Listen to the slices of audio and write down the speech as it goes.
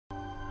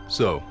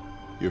So,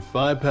 you're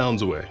 5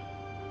 pounds away.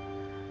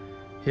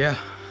 Yeah,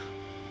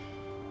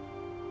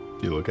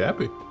 You look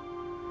happy.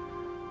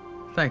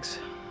 thanks.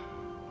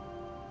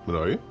 But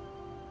are you?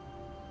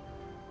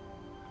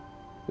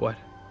 What?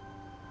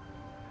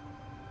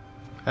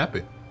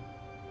 Happy.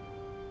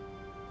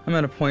 I'm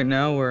at a point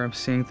now where I'm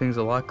seeing things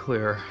a lot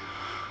clearer.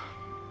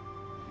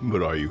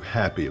 But are you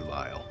happy,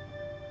 Lyle?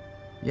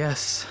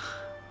 Yes,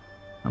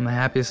 I'm the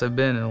happiest I've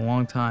been in a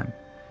long time.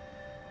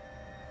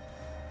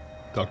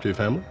 Talk to your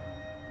family?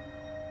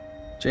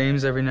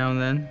 James every now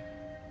and then.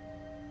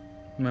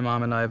 My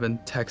mom and I have been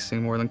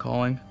texting more than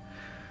calling.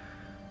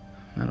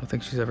 I don't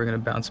think she's ever gonna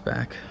bounce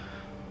back.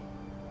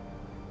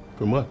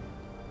 From what?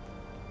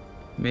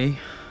 Me?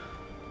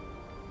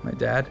 My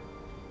dad?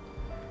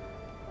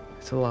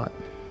 It's a lot.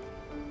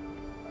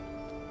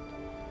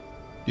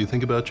 Do you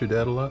think about your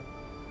dad a lot?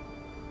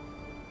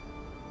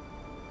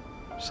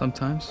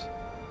 Sometimes.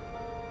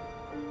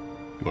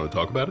 You want to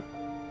talk about it?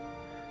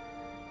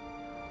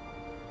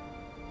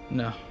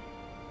 No.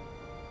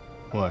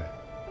 Why?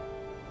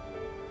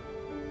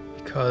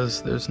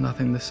 Because there's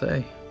nothing to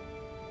say.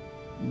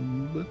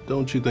 But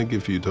don't you think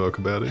if you talk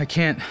about I it?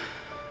 can't.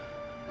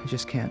 I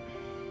just can't.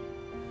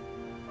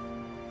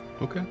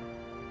 Okay.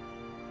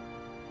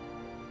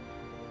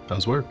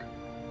 How's work?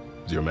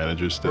 Is your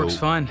manager still... Works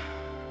fine.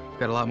 I've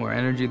got a lot more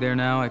energy there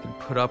now. I can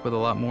put up with a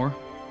lot more.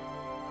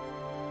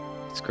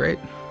 It's great.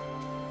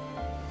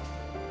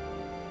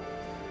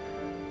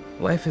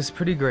 Life is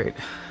pretty great.